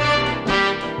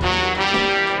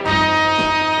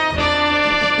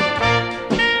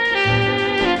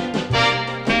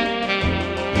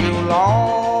 You'll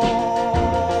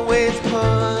always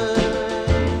put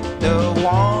the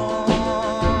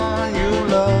one you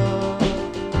love,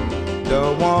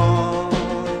 the one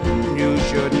you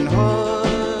shouldn't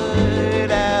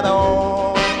hurt at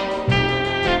all.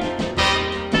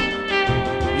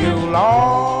 You'll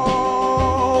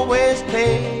always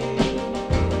pay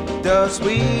the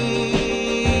sweet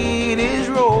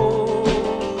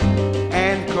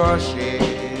hush it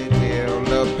till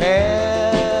the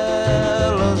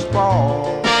petals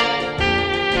fall.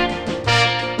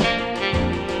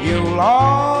 You'll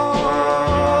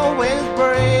always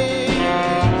break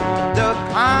the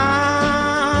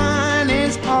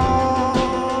kindest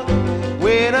heart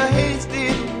with a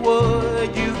hasty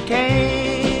word you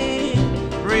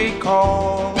can't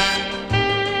recall.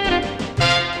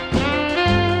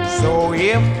 So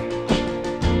if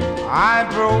I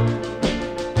broke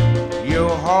your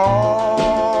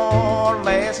heart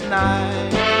last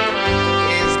night,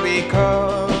 it's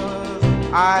because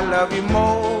I love you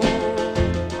more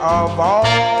of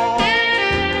all.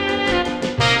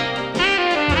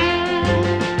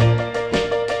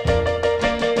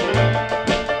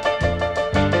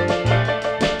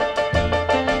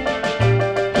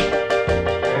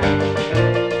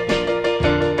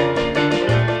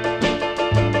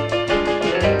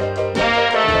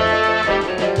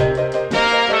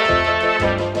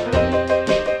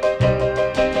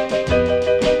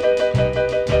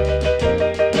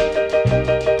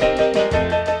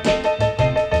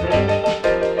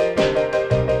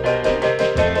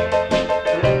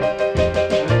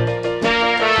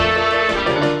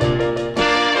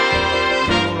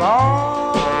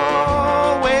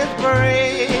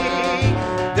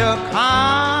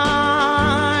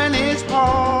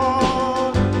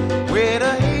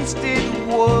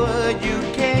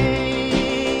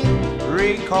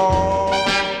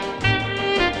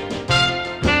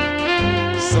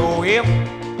 So if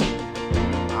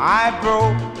I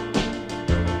broke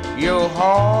your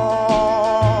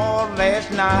heart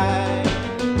last night,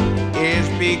 it's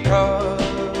because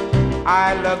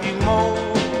I love you more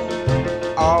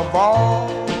of all.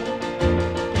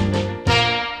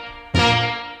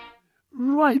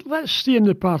 Right, let's stay in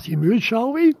the party mood,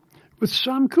 shall we? With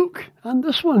Sam Cooke and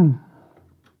this one.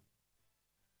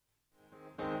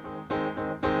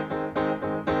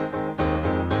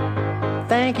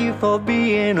 Thank you for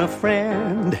being a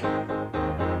friend.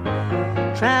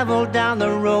 Travel down the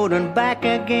road and back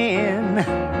again.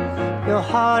 Your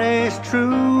heart is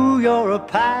true, you're a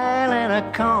pal and a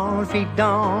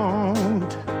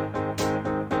confidant.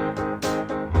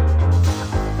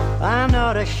 I'm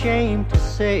not ashamed to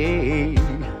say,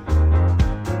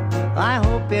 I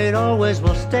hope it always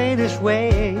will stay this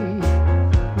way.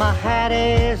 My hat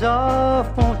is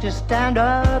off, won't you stand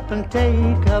up and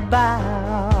take a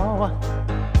bow?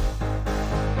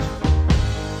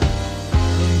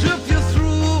 And if you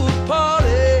threw a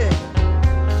party,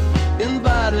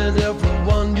 invited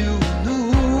everyone you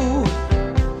knew,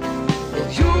 well,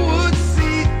 you would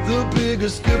see the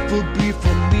biggest gift would be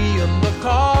from me, and the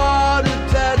card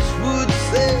attached would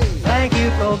say, thank you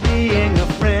for being a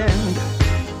friend.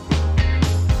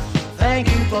 Thank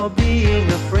you for being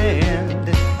a friend.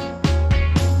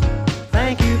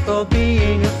 Thank you for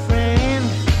being a friend.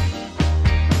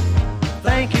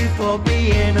 Thank you for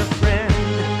being a friend.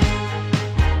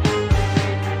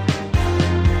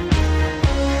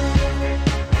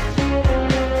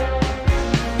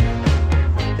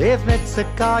 If it's a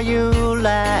car you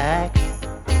like,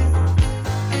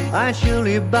 I'd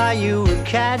surely buy you a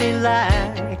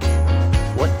Cadillac.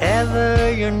 Whatever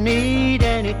you need,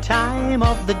 any time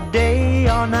of the day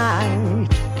or night.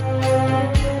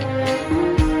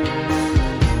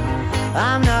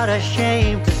 I'm not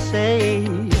ashamed to say,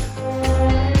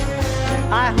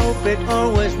 I hope it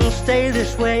always will stay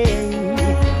this way.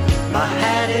 My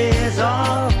hat is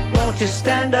off, won't you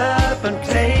stand up and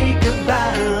take a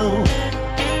bow?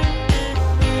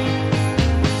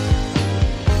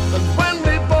 And when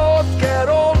we both get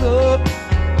older,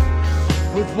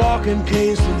 with walking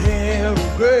canes and hair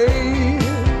of gray,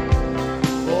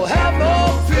 oh, have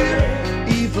no fear,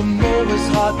 even though it's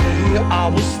hard to hear, I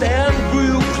will stand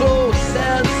real close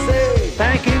and say,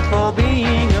 thank you for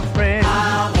being a friend.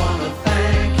 I wanna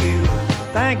thank you.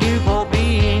 Thank you for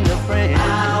being a friend.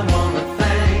 I wanna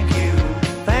thank you.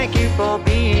 Thank you for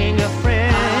being a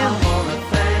friend. I wanna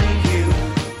thank you.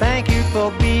 Thank you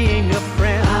for being a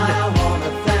friend. I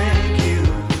wanna thank you.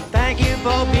 Thank you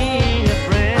for being a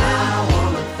friend. I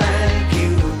wanna thank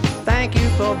you. Thank you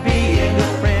for being a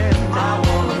friend. I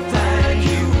wanna thank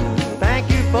you. Thank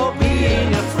you for being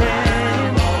a friend. I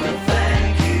wanna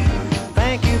thank you.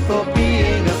 Thank you for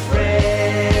being a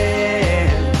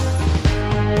friend.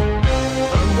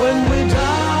 And when we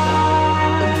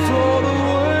die and float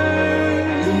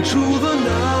away into the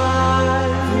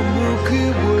night, the Milky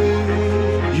Way,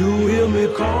 you hear me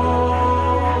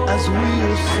call as we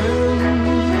ascend.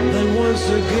 Then once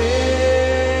again,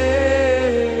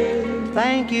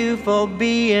 thank you for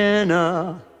being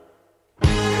a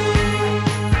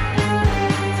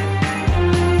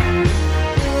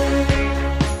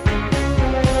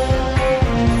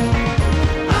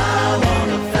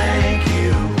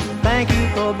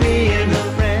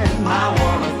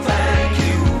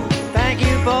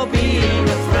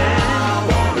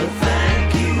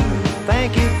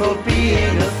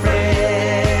a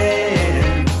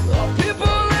friend.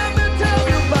 People, let me tell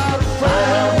you about a friend.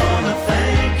 I wanna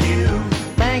thank you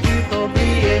for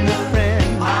being a friend.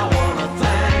 I wanna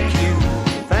thank you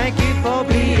for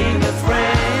being a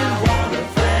friend. I wanna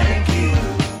thank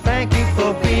you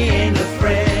for being a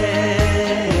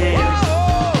friend.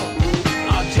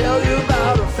 I'll tell you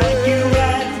about a friend. Thank you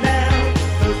right now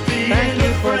for being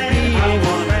a friend. I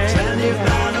wanna tell you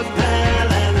about a pal,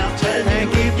 and I'll tell Thank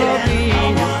you you for again. being I a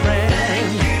wanna friend.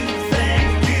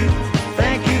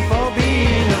 thank you for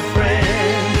being a friend.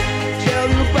 Tell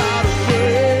you about a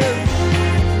friend.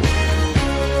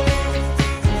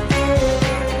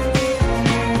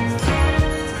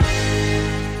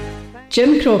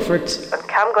 Jim Crawford. on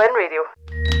Cam Glen Radio.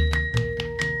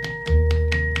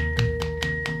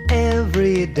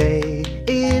 Every day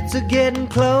it's a getting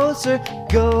closer,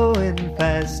 going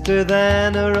faster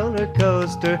than a roller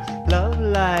coaster. Love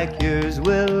like yours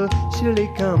will surely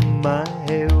come my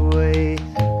way.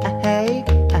 Hey,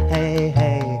 hey,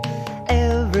 hey.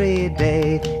 Every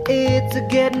day it's a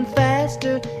getting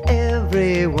faster.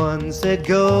 Everyone said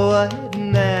go ahead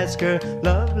and ask her.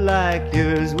 Love like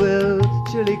yours will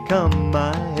surely come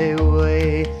my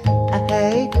way.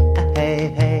 Hey, hey,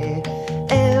 hey.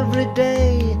 Every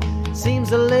day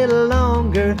seems a little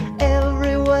longer.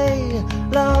 Every way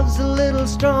love's a little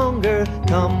stronger.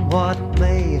 Come what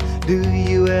may, do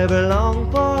you ever long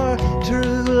for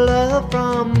true love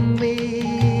from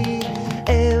me?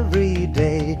 Every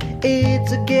day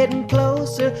it's a getting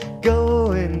closer,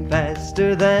 going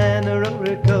faster than a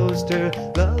roller coaster.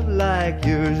 Love like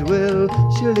yours will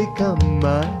surely come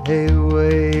my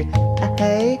way.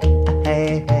 Hey,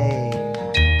 hey, hey.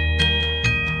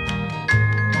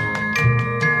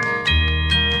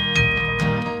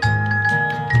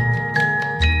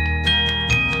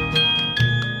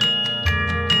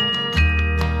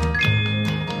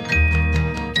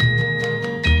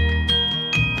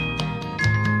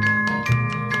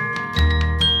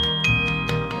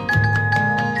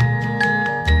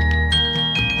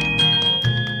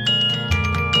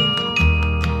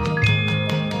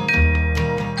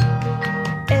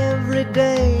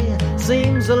 Day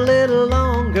seems a little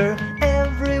longer.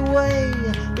 Every way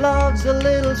love's a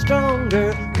little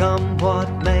stronger. Come what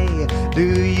may,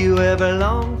 do you ever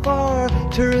long for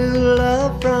true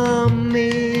love from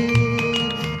me?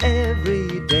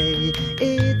 Every day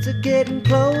it's a getting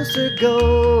closer,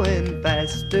 going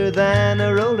faster than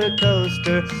a roller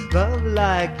coaster. Love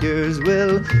like yours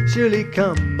will surely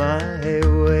come my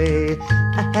way.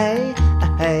 Hey,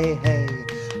 hey, hey.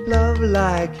 Love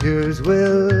like yours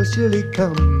will surely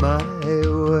come my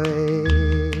way.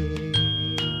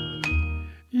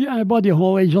 Yeah, Buddy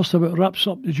Holly just about wraps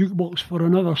up the jukebox for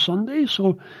another Sunday,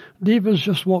 so David's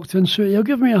just walked in, so he'll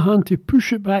give me a hand to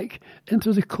push it back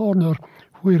into the corner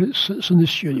where it sits in the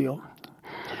studio.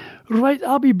 Right,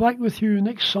 I'll be back with you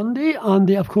next Sunday, and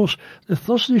of course the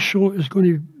Thursday show is going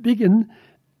to begin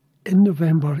in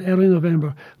November, early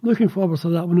November. Looking forward to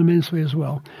that one immensely as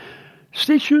well.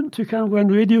 Stay tuned to Cam Glen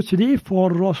Radio today for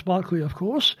Ross Barkley, of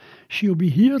course. She'll be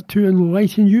here to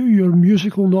enlighten you. Your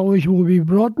musical knowledge will be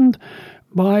broadened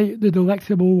by the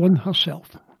delectable one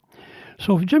herself.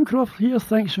 So Jim Crawford here,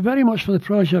 thanks very much for the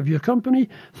pleasure of your company.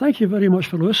 Thank you very much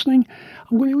for listening.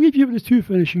 I'm going to leave you with the two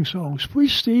finishing songs.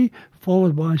 Please Stay,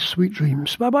 followed by Sweet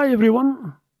Dreams. Bye-bye,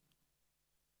 everyone.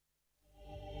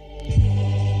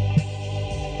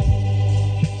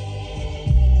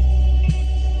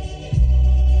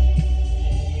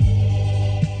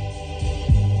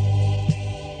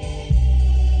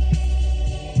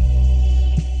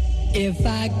 If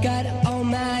I got on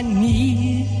my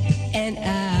knees and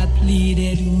I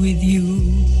pleaded with you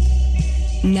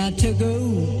not to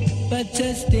go, but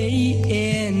to stay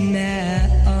in my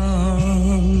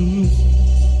arms,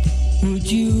 would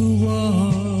you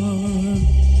walk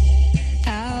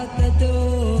out the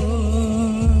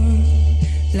door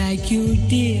like you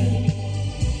did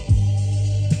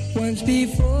once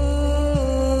before?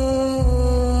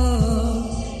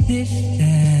 This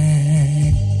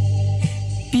time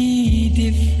be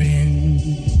different,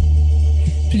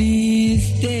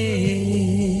 please stay,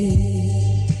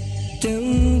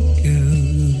 don't go.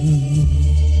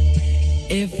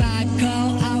 If I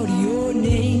call out your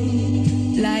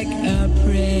name like a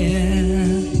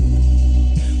prayer,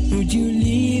 would you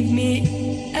leave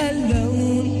me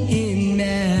alone in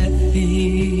my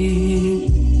fear,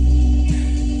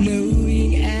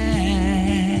 knowing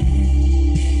I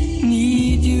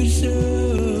need you so?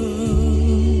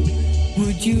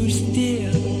 Would you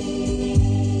still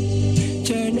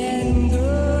turn and go?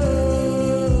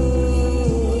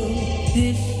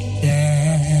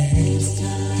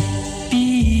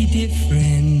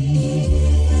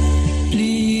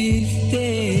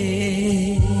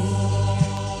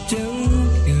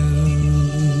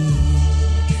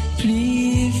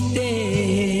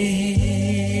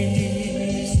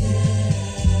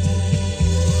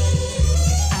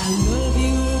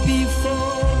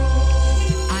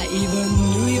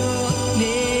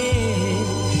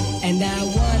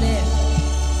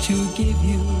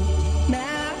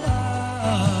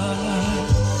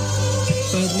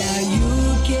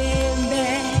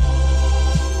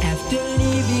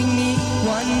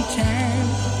 time.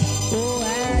 Oh,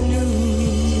 I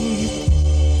knew,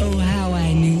 oh, how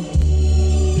I knew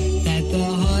that the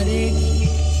heartache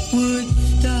would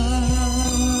start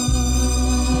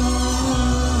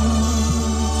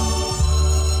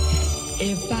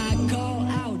if I call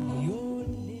out your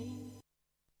name.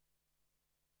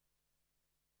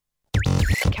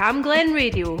 Cam Glen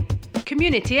Radio.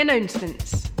 Community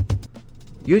announcements.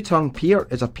 U-Turn Peer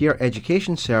is a peer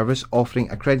education service offering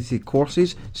accredited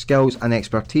courses, skills and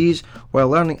expertise while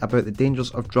learning about the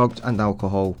dangers of drugs and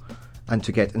alcohol and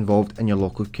to get involved in your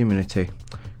local community.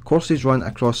 Courses run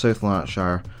across South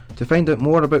Lanarkshire. To find out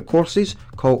more about courses,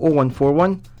 call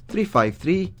 0141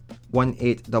 353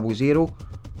 1800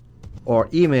 or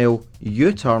email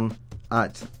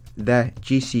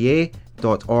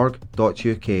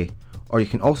uturn@thegca.org.uk, or you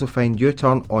can also find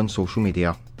U-Turn on social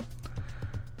media.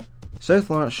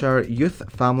 South Lanarkshire Youth,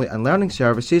 Family and Learning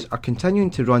Services are continuing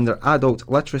to run their adult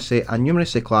literacy and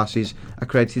numeracy classes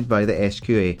accredited by the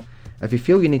SQA. If you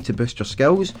feel you need to boost your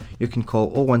skills, you can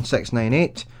call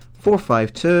 01698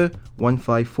 452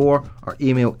 154 or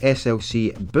email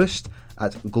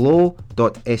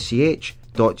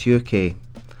slcboost@glow.sch.uk.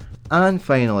 And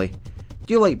finally,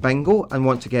 do you like bingo and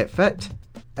want to get fit?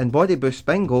 In Body Boost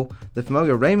Bingo, the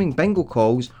familiar rhyming bingo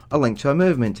calls are linked to a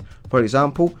movement. For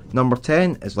example, number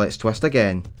 10 is Let's Twist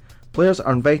Again. Players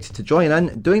are invited to join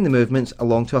in doing the movements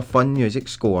along to a fun music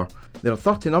score. There are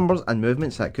 30 numbers and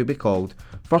movements that could be called.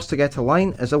 First to get a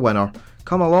line is a winner.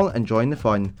 Come along and join the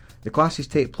fun. The classes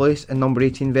take place in number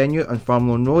 18 venue on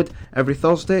Farmlone Road every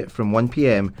Thursday from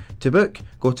 1pm. To book,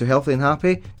 go to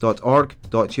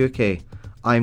healthyandhappy.org.uk.